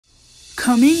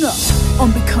Coming up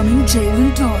on Becoming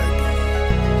Jaylin Darby.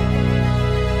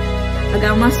 I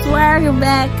got my swagger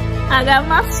back. I got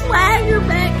my swagger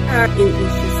back. It was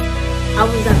just, I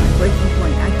was at my breaking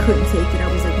point. I couldn't take it.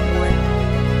 I was like, you know what?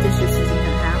 This just isn't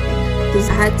gonna happen.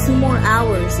 I had 2 more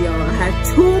hours, y'all. I had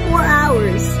 2 more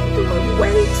hours. Doing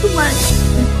way too much.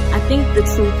 I think the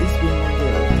truth is being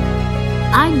revealed.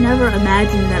 I never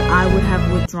imagined that I would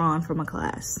have withdrawn from a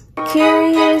class.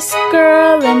 Curious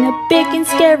girl in a big and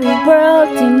scary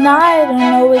world, and I don't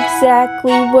know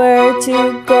exactly where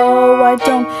to go. I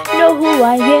don't know who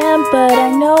I am, but I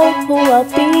know who I'll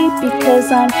be, because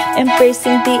I'm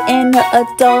embracing the inner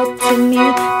adult to me.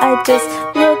 I just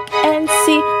look and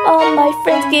see all my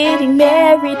friends getting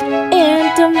married,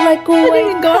 and I'm like,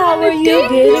 wait, how are you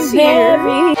getting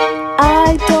married?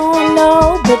 I don't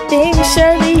know, but things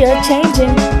surely are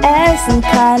changing as I'm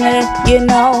kinda, you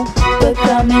know,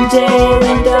 becoming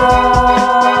Jaylin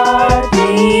Darby.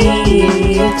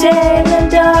 Jaylin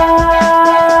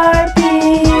Darby.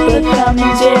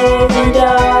 Becoming Jaylin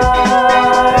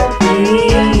Darby.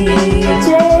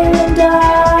 Jaylin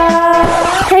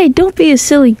Darby. Hey, don't be a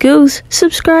silly goose.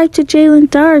 Subscribe to Jaylin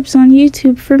Darbs on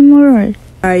YouTube for more.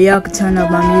 Alright, y'all can turn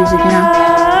up my music now.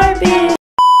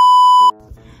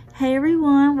 Hey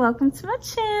everyone, welcome to my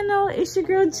channel. It's your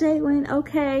girl Jaylin.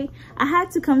 Okay, I had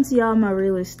to come to y'all in my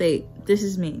real estate. This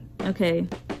is me, okay?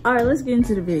 Alright, let's get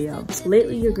into the video.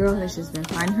 Lately, your girl has just been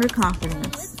finding her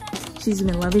confidence. She's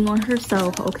been loving on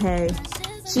herself, okay?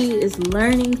 She is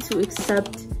learning to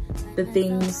accept the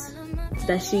things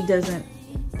that she doesn't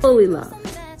fully love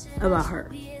about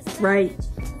her, right?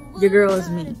 Your girl is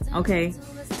me, okay?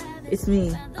 It's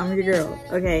me, I'm your girl,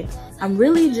 okay? I'm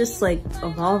really just like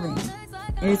evolving.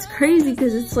 And it's crazy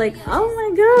because it's like, oh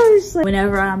my gosh. Like,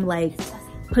 whenever I'm like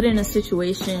put in a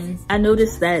situation, I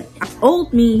notice that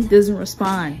old me doesn't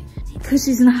respond because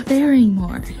she's not there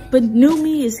anymore. But new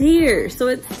me is here. So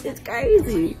it's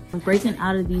crazy. I'm breaking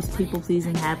out of these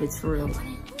people-pleasing habits for real.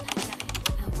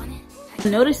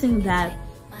 Noticing that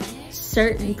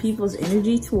certain people's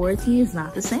energy towards me is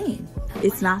not the same.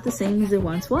 It's not the same as it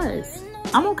once was.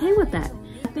 I'm okay with that.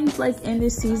 I think like in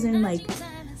this season, like,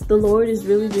 the Lord is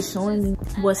really just showing me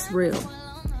what's real.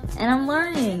 And I'm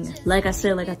learning. Like I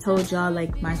said, like I told y'all,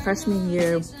 like my freshman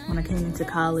year when I came into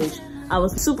college, I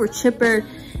was super chipper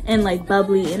and like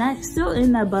bubbly, and I still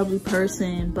am that bubbly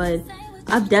person, but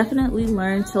I've definitely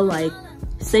learned to like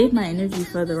save my energy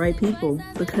for the right people,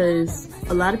 because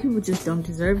a lot of people just don't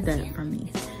deserve that from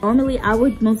me. Normally, I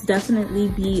would most definitely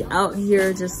be out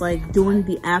here just like doing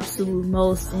the absolute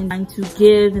most and trying to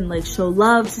give and like show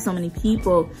love to so many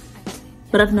people.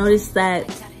 But I've noticed that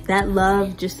that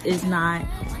love just is not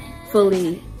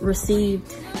fully received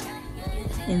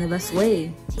in the best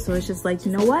way. So it's just like,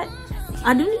 you know what?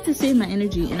 I do need to save my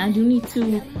energy, and I do need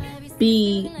to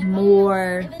be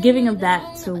more giving of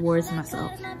that towards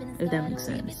myself, if that makes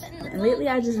sense. And lately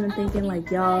I've just been thinking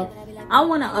like, y'all, I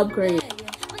want to upgrade.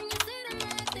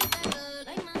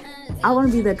 I want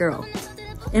to be that girl,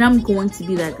 and I'm going to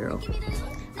be that girl.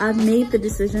 I've made the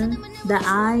decision that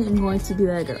I am going to be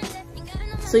that girl.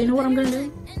 So you know what I'm gonna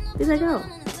do? Be that girl.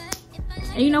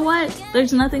 And you know what?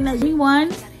 There's nothing that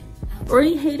anyone or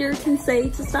any hater can say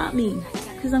to stop me,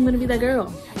 because I'm gonna be that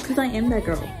girl. Because I am that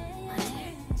girl.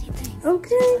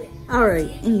 Okay?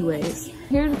 Alright, anyways.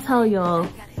 Here to tell y'all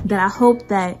that I hope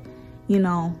that, you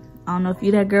know, I don't know if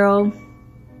you're that girl,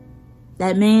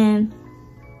 that man,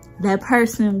 that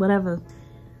person, whatever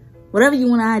you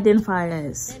want to identify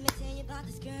as.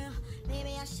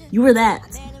 You were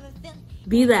that.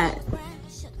 Be that.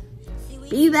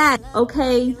 Be that,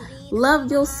 okay?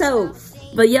 Love yourself.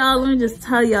 But y'all, let me just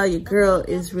tell y'all, your girl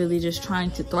is really just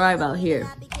trying to thrive out here.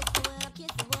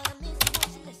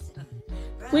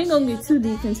 We ain't gonna get too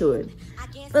deep into it.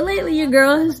 But lately, your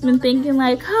girl has been thinking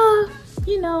like, oh,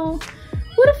 you know,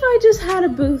 what if I just had a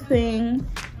boo thing?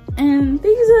 And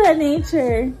things of that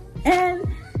nature. And,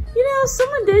 you know,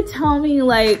 someone did tell me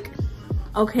like,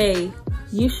 okay,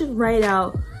 you should write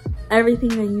out everything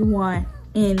that you want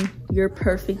in your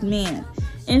perfect man.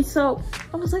 And so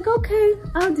I was like, okay,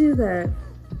 I'll do that.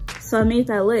 So I made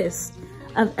that list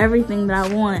of everything that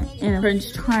I want in a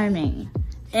Prince Charming.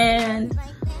 And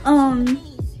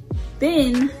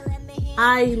then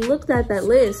I looked at that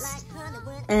list,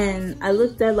 and I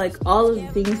looked at like all of the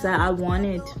things that I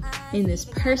wanted in this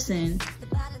person.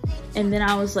 And then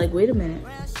I was like, wait a minute.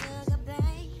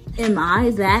 Am I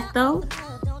that though?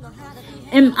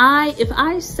 If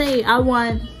I say I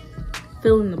want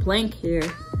fill in the blank here,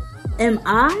 am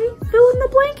I fill in the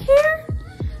blank here?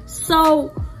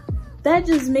 So that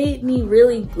just made me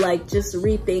really like just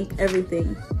rethink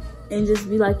everything and just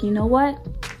be like, you know what?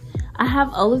 I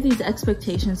have all of these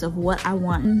expectations of what I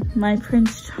want in my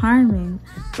Prince Charming,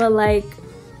 but like,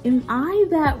 am I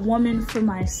that woman for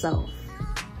myself?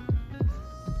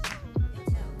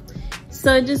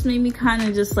 So it just made me kind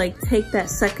of just like take that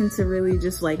second to really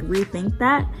just like rethink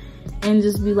that and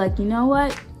just be like, you know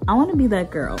what? I want to be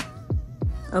that girl.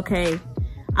 Okay?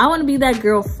 I want to be that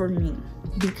girl for me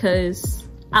because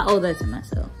I owe that to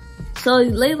myself. So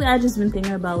lately I've just been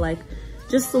thinking about like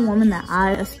just the woman that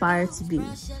I aspire to be.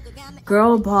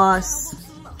 Girl boss,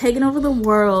 taking over the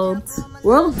world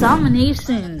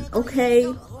domination,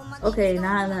 okay? Okay,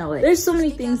 not in that way. There's so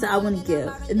many things that I want to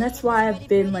give, and that's why I've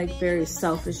been like very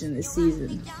selfish in this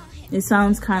season. It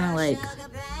sounds kind of like,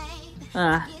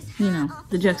 you know,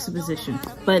 the juxtaposition,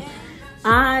 but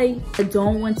I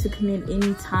don't want to commit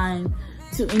any time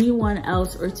to anyone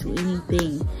else or to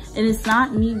anything. And it's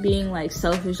not me being like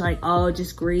selfish, like, oh,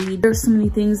 just greed. There's so many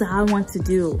things that I want to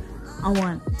do. I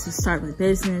want to start my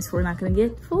business. We're not gonna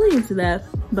get fully into that,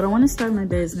 but I want to start my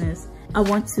business. I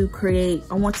want to create,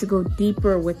 I want to go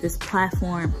deeper with this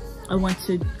platform. I want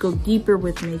to go deeper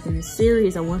with making this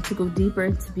series. I want to go deeper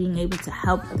into being able to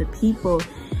help other people.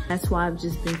 That's why I've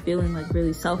just been feeling like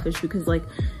really selfish, because like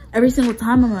every single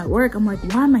time I'm at work, I'm like,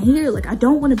 why am I here? Like, I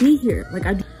don't want to be here. Like,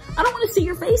 I don't want to see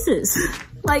your faces.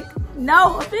 Like,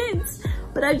 no offense,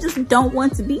 but I just don't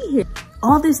want to be here.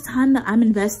 All this time that I'm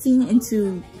investing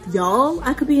into y'all,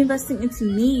 I could be investing into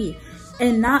me.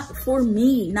 And not for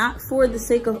me, not for the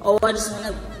sake of, oh, I just want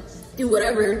to do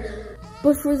whatever,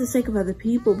 but for the sake of other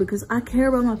people, because I care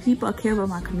about my people, I care about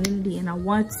my community, and I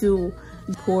want to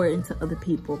pour into other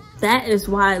people. That is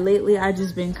why lately I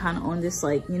just been kind of on this,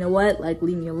 like, you know what, like,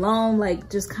 leave me alone, like,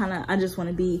 just kind of, I just want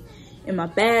to be in my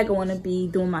bag, I want to be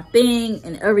doing my thing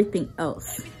and everything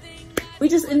else. We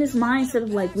just in this mindset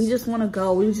of like, we just want to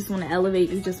go, we just want to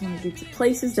elevate, we just want to get to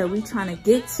places that we trying to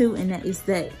get to, and that is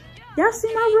that. Y'all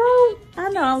see my robe? I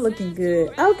know I'm looking good.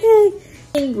 Okay.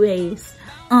 Anyways,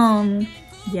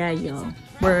 yeah, y'all.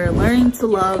 We're learning to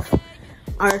love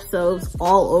ourselves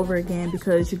all over again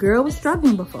because your girl was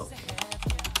struggling before.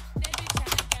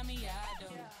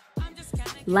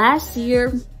 Last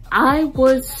year, I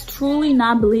was truly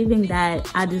not believing that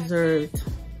I deserved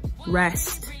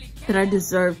rest, that I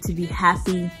deserved to be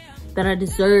happy, that I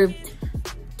deserved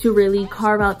to really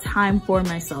carve out time for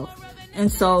myself. And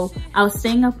so I was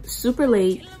staying up super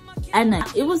late at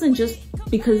night. It wasn't just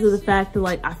because of the fact that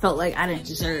like I felt like I didn't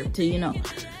deserve to, you know.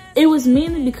 It was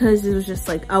mainly because it was just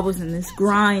like I was in this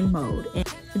grind mode. And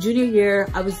junior year,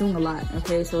 I was doing a lot,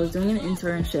 okay? So I was doing an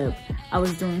internship. I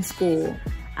was doing school.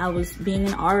 I was being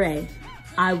an RA.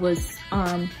 I was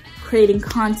creating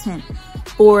content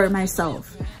for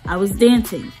myself. I was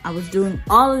dancing. I was doing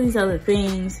all of these other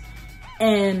things.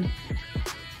 And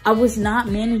I was not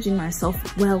managing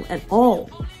myself well at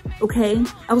all, okay?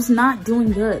 I was not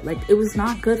doing good. Like, it was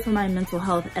not good for my mental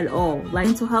health at all. Like,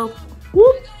 mental health,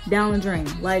 whoop, down the drain.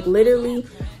 Like, literally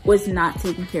was not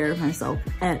taking care of myself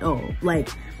at all. Like,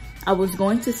 I was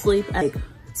going to sleep at like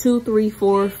 2, 3,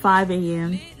 4, 5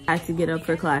 a.m. I had to get up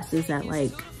for classes at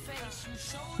like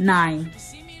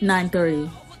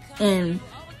 9:30, and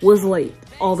was late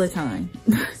all the time.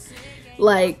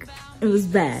 Like, it was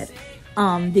bad.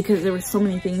 Because there were so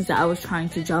many things that I was trying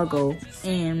to juggle,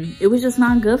 and it was just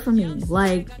not good for me.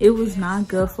 Like, it was not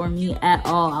good for me at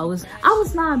all. I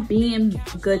was not being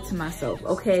good to myself,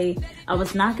 okay? I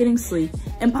was not getting sleep.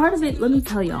 And part of it, let me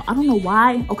tell y'all, I don't know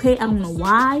why, okay? I don't know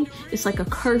why. It's like a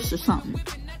curse or something.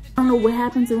 I don't know what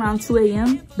happens around 2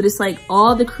 a.m., but it's like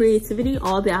all the creativity,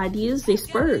 all the ideas, they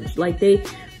spurge. Like, they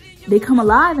come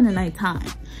alive in the nighttime.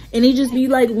 And they just be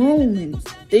like roaming.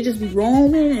 They just be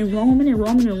roaming and roaming and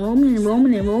roaming and roaming and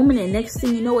roaming and roaming. And next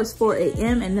thing you know, it's 4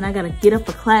 a.m. and then I gotta get up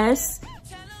for class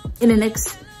in the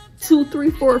next 2, 3,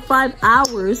 4, 5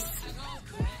 hours.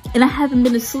 And I haven't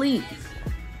been asleep.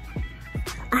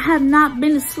 I have not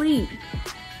been asleep.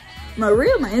 My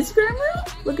Instagram reel,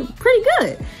 looking pretty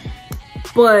good.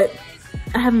 But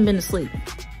I haven't been asleep.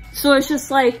 So it's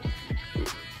just like,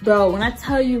 bro, when I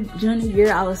tell you junior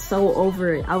year, I was so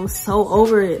over it. I was so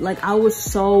over it. Like, I was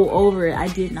so over it. I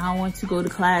did not want to go to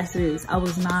classes. I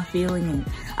was not feeling it.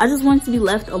 I just wanted to be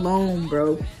left alone,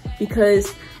 bro.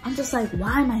 Because I'm just like,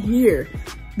 why am I here?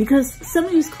 Because some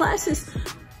of these classes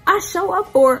I show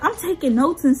up for, I'm taking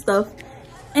notes and stuff,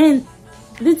 and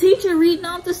the teacher reading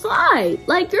off the slide.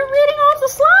 Like, you're reading off the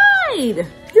slide.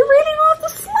 You're reading off the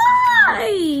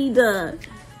slide.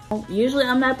 Usually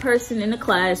I'm that person in the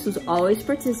class who's always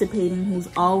participating, who's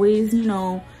always, you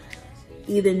know,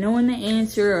 either knowing the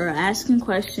answer or asking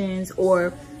questions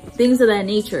or things of that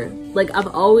nature. Like, I've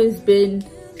always been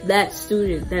that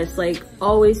student that's like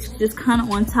always just kind of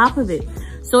on top of it.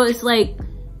 So it's like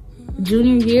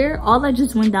Junior year, all that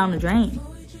just went down the drain.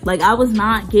 Like, I was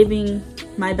not giving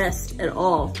my best at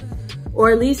all.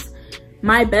 Or at least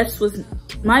my best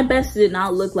did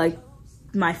not look like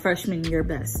my freshman year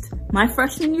best. My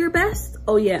freshman year best,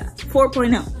 oh yeah,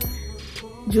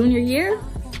 4.0. Junior year,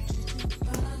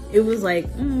 it was like,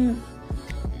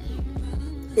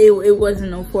 it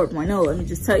wasn't no 4.0, let me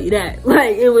just tell you that.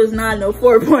 Like, it was not no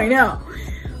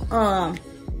 4.0.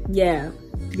 Yeah,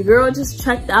 the girl just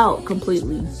checked out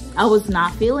completely. I was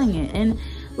not feeling it. And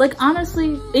like,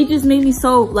 honestly, it just made me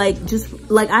so like,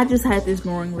 I just had this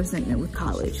growing resentment with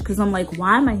college, because I'm like,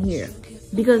 why am I here?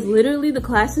 Because literally the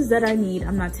classes that I need,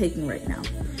 I'm not taking right now.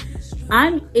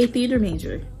 I'm a theater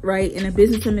major, right? And a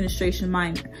business administration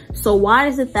minor. So why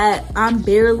is it that I'm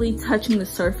barely touching the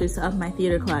surface of my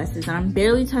theater classes and I'm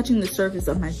barely touching the surface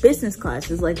of my business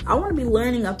classes? Like, I want to be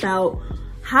learning about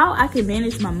how I can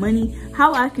manage my money,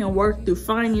 how I can work through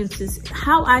finances,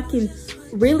 how I can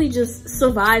really just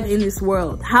survive in this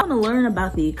world, how to learn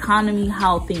about the economy,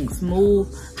 how things move,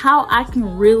 how I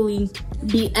can really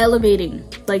be elevating.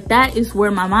 Like, that is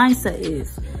where my mindset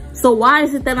is. So why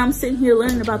is it that I'm sitting here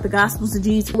learning about the Gospels of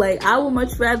Jesus? Like, I would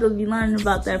much rather be learning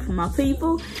about that from my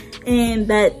people, and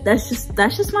that's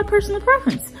just my personal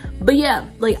preference. But yeah,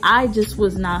 like, I just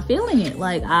was not feeling it.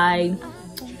 Like, I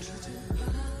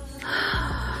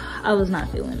was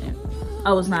not feeling it.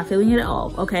 I was not feeling it at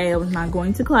all. Okay, I was not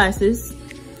going to classes.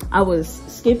 I was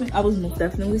most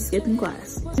definitely skipping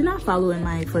class. Do not follow in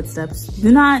my footsteps.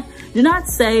 Do not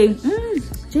say,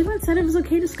 Jaylin said it was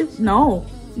okay to skip. No,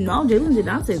 Jaylin did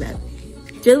not say that.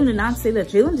 Jaylin did not say that.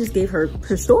 Jaylin just gave her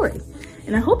story.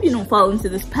 And I hope you don't fall into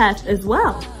this path as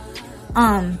well.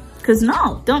 Cause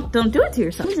no, don't do it to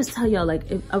yourself. Let me just tell y'all, like,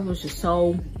 I was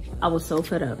so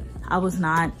fed up. I was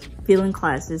not feeling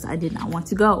classes. I did not want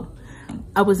to go.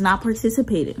 I was not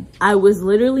participating. I was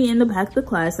literally in the back of the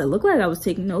class. I looked like I was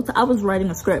taking notes. I was writing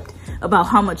a script about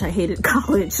how much I hated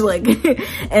college, like,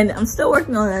 and I'm still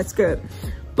working on that script.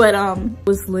 But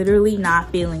was literally not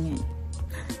feeling it.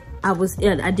 I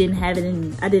didn't have it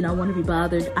in me. I did not want to be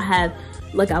bothered.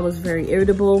 I was very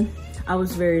irritable. I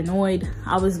was very annoyed.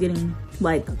 I was getting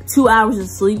like 2 hours of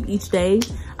sleep each day.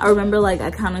 I remember, like,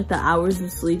 I counted the hours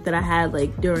of sleep that I had,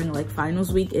 like, during like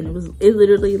finals week, and it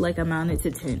literally like amounted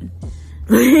to 10.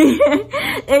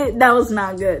 That was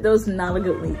not good. That was not a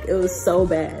good week. It was so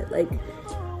bad. Like,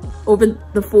 over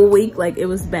the full week, like, it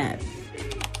was bad.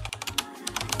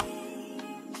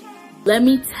 Let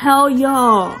me tell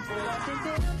y'all,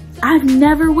 I've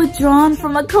never withdrawn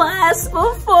from a class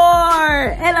before,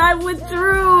 and I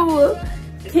withdrew.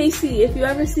 Casey, if you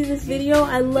ever see this video,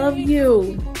 I love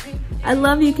you. I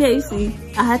love you, Casey.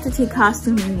 I had to take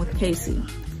costuming with Casey.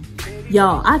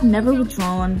 Y'all, I've never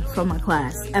withdrawn from a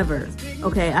class, ever.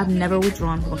 Okay, I've never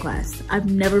withdrawn from a class. I've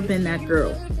never been that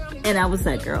girl, and I was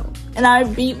that girl. And I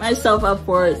beat myself up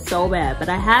for it so bad, but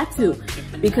I had to,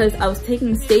 because I was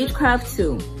taking Stagecraft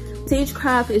 2.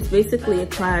 Stagecraft is basically a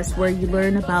class where you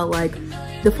learn about, like,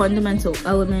 the fundamental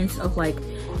elements of, like,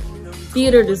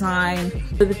 theater design.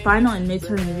 For the final and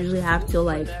midterm, you usually have to,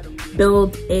 like,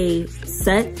 build a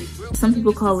set. Some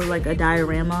people call it like a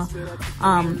diorama,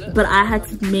 but I had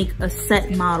to make a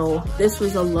set model. This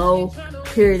was a low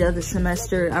period of the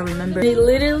semester. I remember it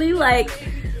literally, like,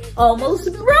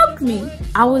 almost broke me.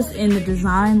 I was in the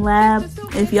design lab.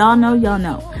 If y'all know, y'all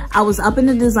know. I was up in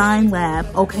the design lab,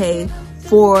 okay,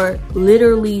 for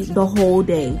literally the whole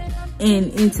day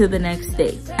and into the next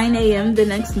day. 9 a.m. the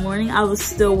next morning, I was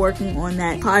still working on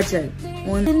that project.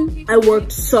 I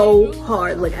worked so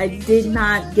hard. Like, I did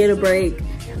not get a break.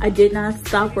 I did not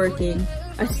stop working.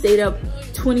 I stayed up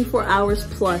 24 hours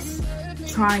plus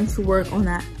trying to work on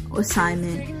that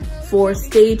assignment for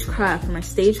Stagecraft, for my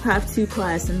Stagecraft 2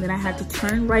 class. And then I had to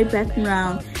turn right back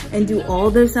around and do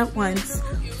all this at once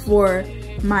for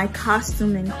my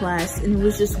costuming class. And it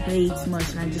was just way too much,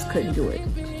 and I just couldn't do it.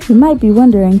 You might be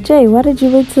wondering, Jay, why did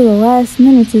you wait till the last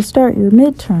minute to start your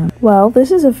midterm? Well, this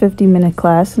is a 50-minute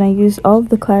class, and I used all of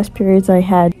the class periods I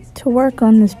had to work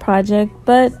on this project,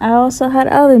 but I also had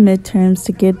other midterms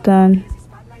to get done.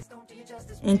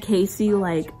 And Casey,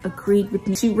 like, agreed with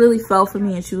me. She really fell for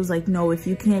me, and she was like, no, if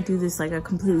you can't do this, like, I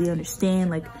completely understand.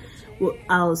 Like, well,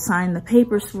 I'll sign the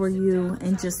papers for you.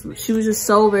 And just, she was just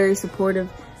so very supportive,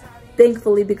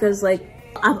 thankfully, because, like,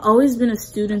 I've always been a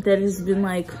student that has been,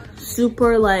 like,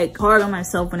 super, like, hard on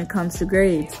myself when it comes to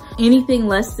grades. Anything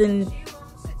less than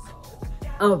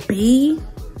a B,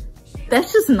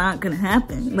 that's just not gonna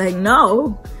happen. Like,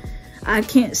 no, I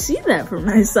can't see that for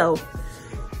myself.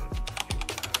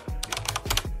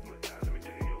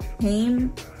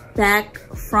 Came back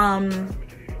from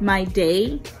my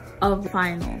day of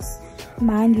finals,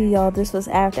 Mind you, y'all, this was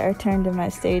after I turned in my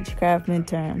stagecraft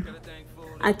midterm.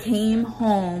 I came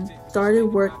home, started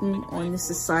working on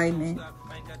this assignment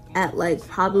at like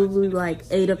probably like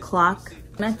 8 o'clock.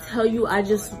 And I tell you, I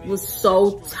just was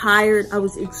so tired. I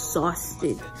was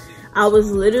exhausted. I was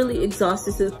literally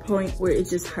exhausted to the point where it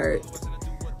just hurt.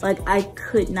 Like I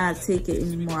could not take it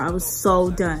anymore. I was so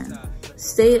done.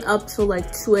 Stayed up till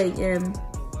like 2 a.m.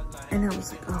 and I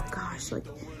was like, oh gosh, like,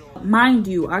 mind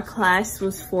you, our class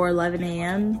was for 11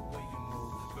 a.m.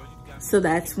 So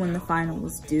that's when the final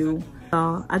was due.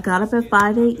 I got up at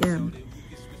 5 a.m.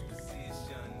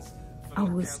 I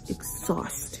was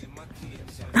exhausted.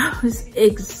 I was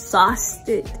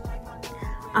exhausted.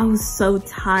 I was so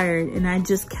tired and I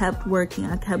just kept working.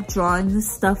 I kept drawing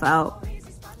this stuff out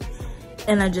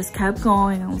and I just kept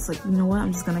going. I was like, you know what?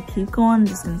 I'm just gonna keep going. I'm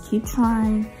just gonna keep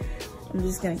trying. I'm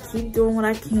just gonna keep doing what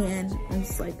I can.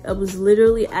 It's like, I was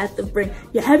literally at the brink.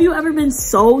 Yeah, have you ever been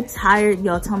so tired?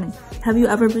 Y'all tell me, have you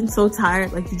ever been so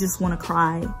tired like you just wanna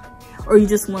cry? Or you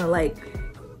just wanna like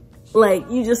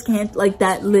you just can't, like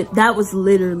that was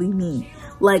literally me.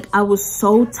 Like I was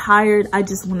so tired, I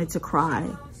just wanted to cry.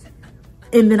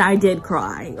 And then I did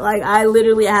cry. Like I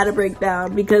literally had a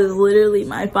breakdown because literally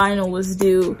my final was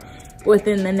due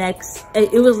within the next,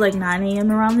 it was like 9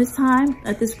 a.m. around this time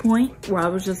at this point where I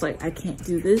was just like, I can't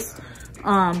do this.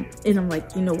 And I'm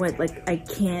like, you know what? Like I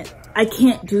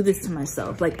can't do this to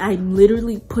myself. Like I'm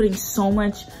literally putting so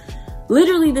much,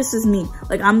 literally this is me.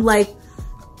 Like I'm like,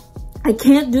 I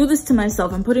can't do this to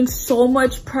myself. I'm putting so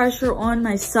much pressure on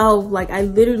myself. Like I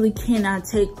literally cannot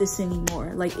take this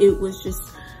anymore. Like it was just,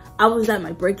 I was at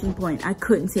my breaking point. I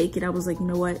couldn't take it. I was like, you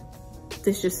know what?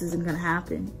 This just isn't gonna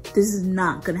happen. This is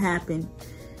not gonna happen.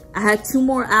 I had 2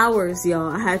 more hours,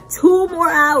 y'all. I had 2 more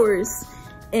hours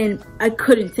and I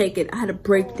couldn't take it. I had a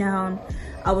breakdown.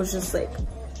 I was just like,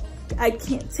 I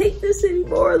can't take this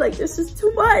anymore. Like this is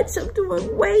too much. I'm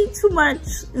doing way too much.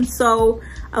 And so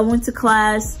I went to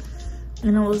class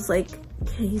and I was like,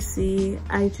 Casey,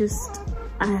 I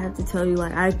have to tell you,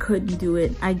 like, I couldn't do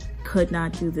it. I could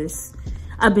not do this.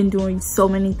 I've been doing so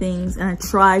many things and I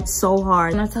tried so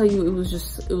hard. And I tell you, it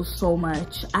was so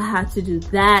much. I had to do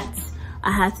that.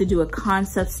 I had to do a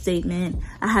concept statement.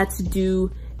 I had to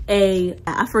do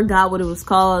I forgot what it was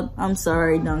called. I'm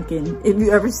sorry, Duncan. If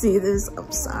you ever see this,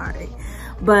 I'm sorry.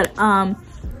 But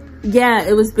yeah,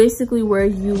 it was basically where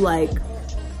you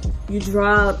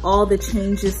draw out all the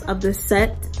changes of the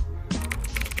set.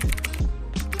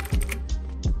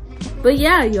 But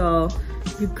yeah, y'all,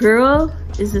 your girl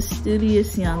is a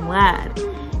studious young lad.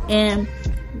 And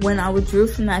when I withdrew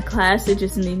from that class, it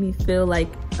just made me feel like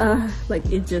I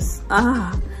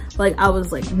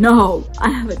was like, no, I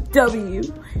have a W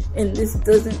and this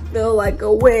doesn't feel like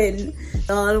a win.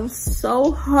 I was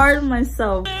so hard on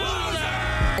myself.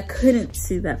 I couldn't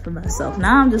see that for myself.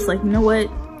 Now I'm just like, you know what?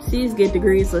 C's get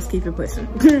degrees, let's keep it pushing.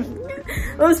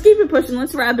 Let's keep it pushing,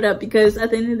 let's wrap it up, because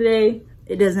at the end of the day,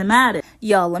 it doesn't matter.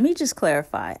 Y'all, let me just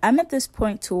clarify. I'm at this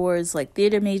point towards like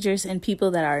theater majors and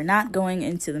people that are not going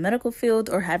into the medical field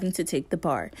or having to take the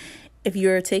bar. If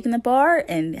you're taking the bar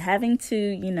and having to,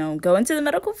 you know, go into the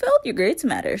medical field, your grades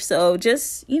matter. So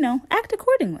just, you know, act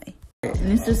accordingly.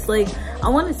 And it's just like, I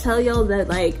want to tell y'all that,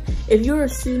 like, if you're a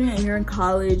student and you're in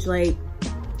college, like,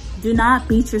 do not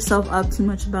beat yourself up too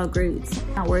much about grades.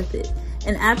 It's not worth it.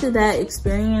 And after that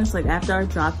experience, like after I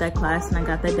dropped that class and I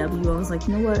got that W, I was like,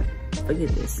 you know what? Forget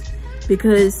this.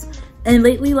 Because, and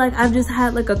lately, like, I've just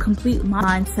had like a complete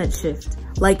mindset shift.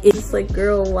 Like, it's like,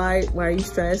 girl, why are you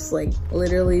stressed? Like,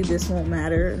 literally, this won't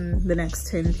matter in the next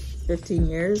 10, 15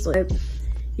 years. Like,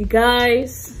 you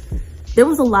guys, there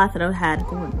was a lot that I had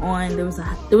going on. There was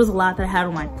a lot that I had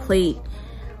on my plate.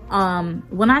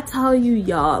 When I tell you,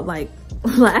 y'all, like,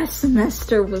 last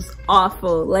semester was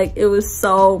awful. Like, it was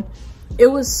so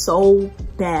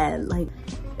bad. Like,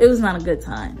 it was not a good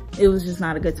time. It was just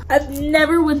not a good time. I've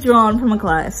never withdrawn from a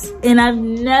class, and I've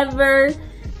never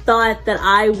thought that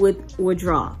I would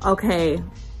withdraw, okay?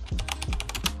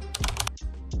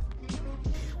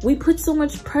 We put so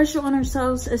much pressure on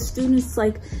ourselves as students,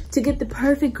 like, to get the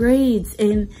perfect grades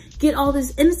and get all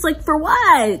this, and it's like, for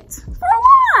what? For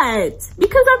what?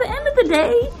 Because at the end of the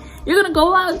day, you're gonna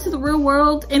go out into the real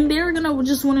world and they're gonna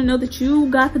just wanna know that you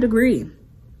got the degree.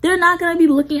 They're not gonna be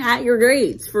looking at your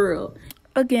grades, for real.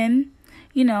 Again,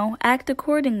 you know, act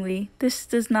accordingly. This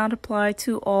does not apply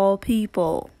to all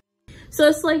people. So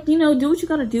it's like, you know, do what you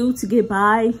gotta do to get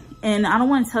by. And I don't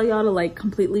want to tell y'all to like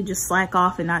completely just slack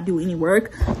off and not do any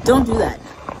work. Don't do that.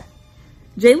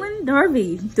 Jaylin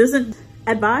Darby doesn't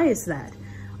advise that.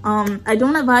 I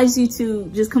don't advise you to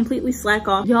just completely slack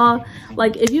off. Y'all,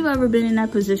 like, if you've ever been in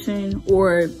that position,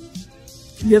 or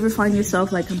you ever find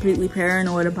yourself like completely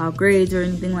paranoid about grades or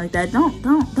anything like that,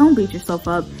 don't beat yourself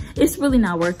up. It's really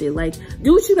not worth it. Like,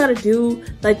 do what you gotta do.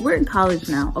 Like, we're in college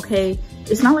now, okay?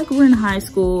 It's not like we're in high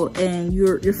school and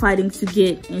you're fighting to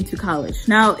get into college.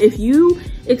 Now, if you,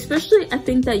 especially, I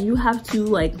think that you have to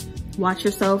like watch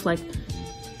yourself, like,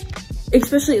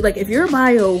 especially like if you're a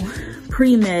bio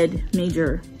pre-med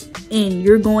major and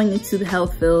you're going into the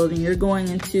health field and you're going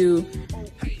into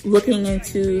looking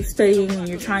into studying and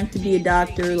you're trying to be a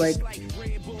doctor, like,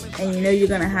 and you know you're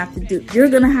gonna have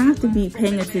to be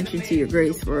paying attention to your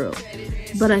grades for real.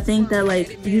 But I think that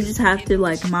like you just have to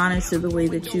like monitor the way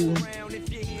that you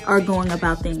are going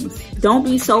about things. Don't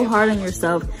be so hard on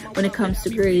yourself when it comes to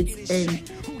grades and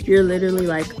you're literally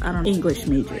like, I don't know, English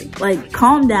major. Like,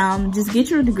 calm down, just get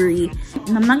your degree.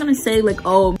 And I'm not gonna say like,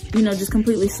 oh, you know, just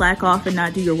completely slack off and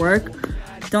not do your work.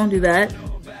 Don't do that.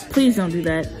 Please don't do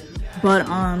that. But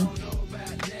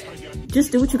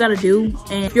just do what you gotta do.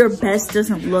 And if your best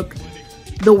doesn't look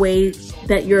the way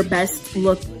that your best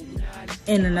looked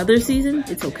in another season,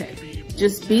 it's okay.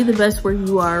 Just be the best where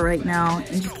you are right now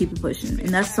and just keep it pushing. And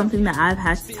that's something that I've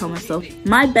had to tell myself.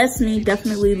 My best me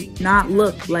definitely not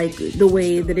look like the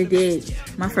way that it did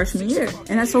my freshman year.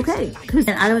 And that's okay. Cause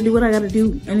I gotta do what I gotta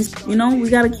do. And it's, you know, we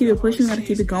gotta keep it pushing, we gotta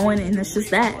keep it going. And it's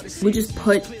just that. We just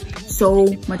put so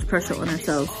much pressure on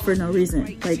ourselves for no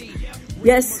reason. Like,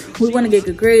 yes, we wanna get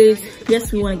good grades.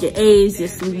 Yes, we wanna get A's.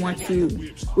 Yes, we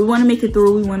wanna make it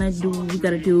through. We wanna do what we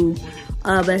gotta do.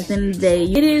 But at the end of the day,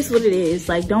 it is what it is.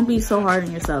 Like, don't be so hard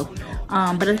on yourself.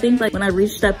 But I think like when I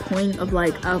reached that point of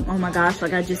like, oh my gosh,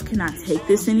 like I just cannot take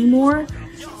this anymore.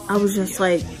 I was just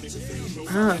like,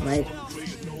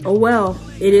 oh well,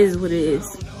 it is what it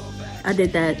is. I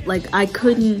did that. Like, I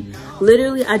couldn't,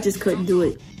 literally, I just couldn't do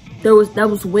it. That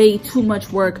was way too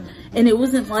much work. And it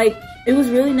wasn't like, it was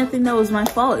really nothing that was my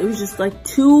fault. It was just like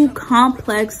too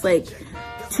complex, like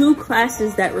 2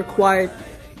 classes that required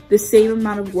the same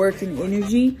amount of work and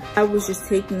energy. I was just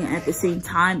taking it at the same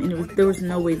time, and there was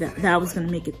no way that I was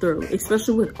gonna make it through,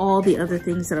 especially with all the other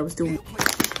things that I was doing.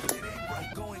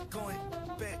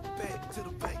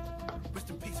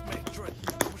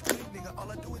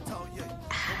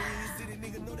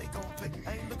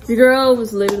 The girl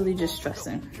was literally just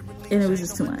stressing, and it was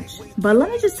just too much. But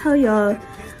let me just tell y'all,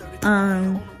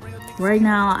 right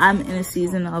now I'm in a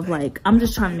season of like, I'm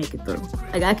just trying to make it through.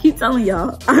 Like, I keep telling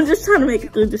y'all, I'm just trying to make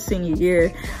it through the senior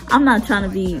year. I'm not trying to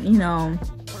be, you know,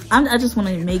 I just want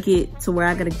to make it to where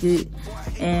I gotta get.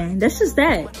 And that's just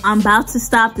that. I'm about to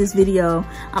stop this video.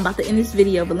 I'm about to end this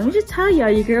video, but let me just tell y'all,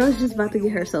 your girl is just about to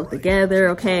get herself together,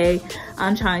 okay?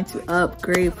 I'm trying to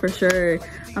upgrade for sure.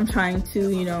 I'm trying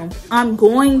to, you know, I'm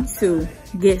going to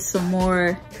get some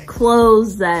more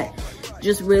clothes that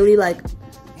just really like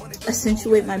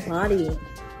accentuate my body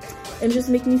and just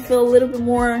make me feel a little bit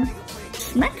more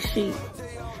schmacky.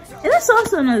 And that's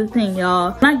also another thing,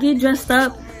 y'all. When I get dressed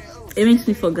up, it makes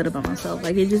me feel good about myself.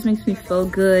 Like, it just makes me feel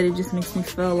good. It just makes me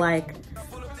feel like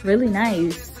really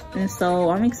nice. And so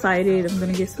I'm excited. I'm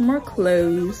gonna get some more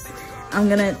clothes. I'm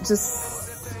gonna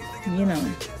just, you know,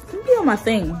 be on my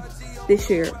thing this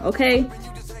year, okay?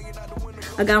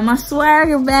 I got my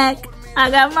swagger back. I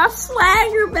got my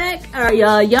swagger back. All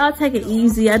right, y'all take it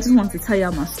easy. I just wanted to tell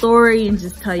y'all my story and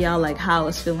just tell y'all like how I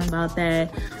was feeling about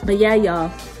that. But yeah, y'all,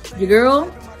 your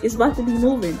girl is about to be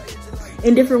moving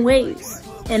in different ways.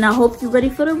 And I hope you're ready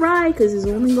for the ride, because it's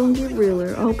only gonna get realer,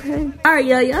 okay? All right,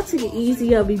 y'all take it easy.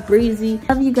 Y'all be breezy.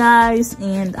 Love you guys,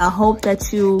 and I hope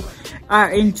that you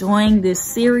are enjoying this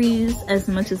series as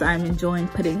much as I'm enjoying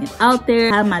putting it out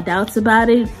there. I have my doubts about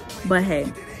it, but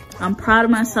hey, I'm proud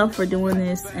of myself for doing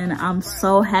this, and I'm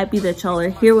so happy that y'all are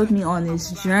here with me on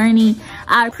this journey.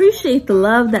 I appreciate the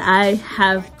love that I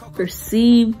have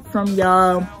received from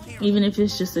y'all, even if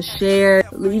it's just a share,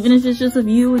 even if it's just a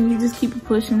view and you just keep it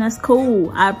pushing, that's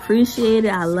cool. I appreciate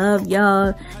it. I love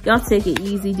y'all. Y'all take it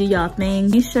easy, do y'all thing.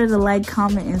 Be sure to like,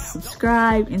 comment, and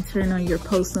subscribe, and turn on your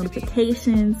post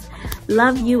notifications.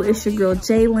 Love you. It's your girl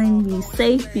Jaylin. Be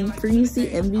safe, be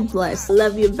breezy, and be blessed.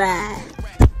 Love you. Bye.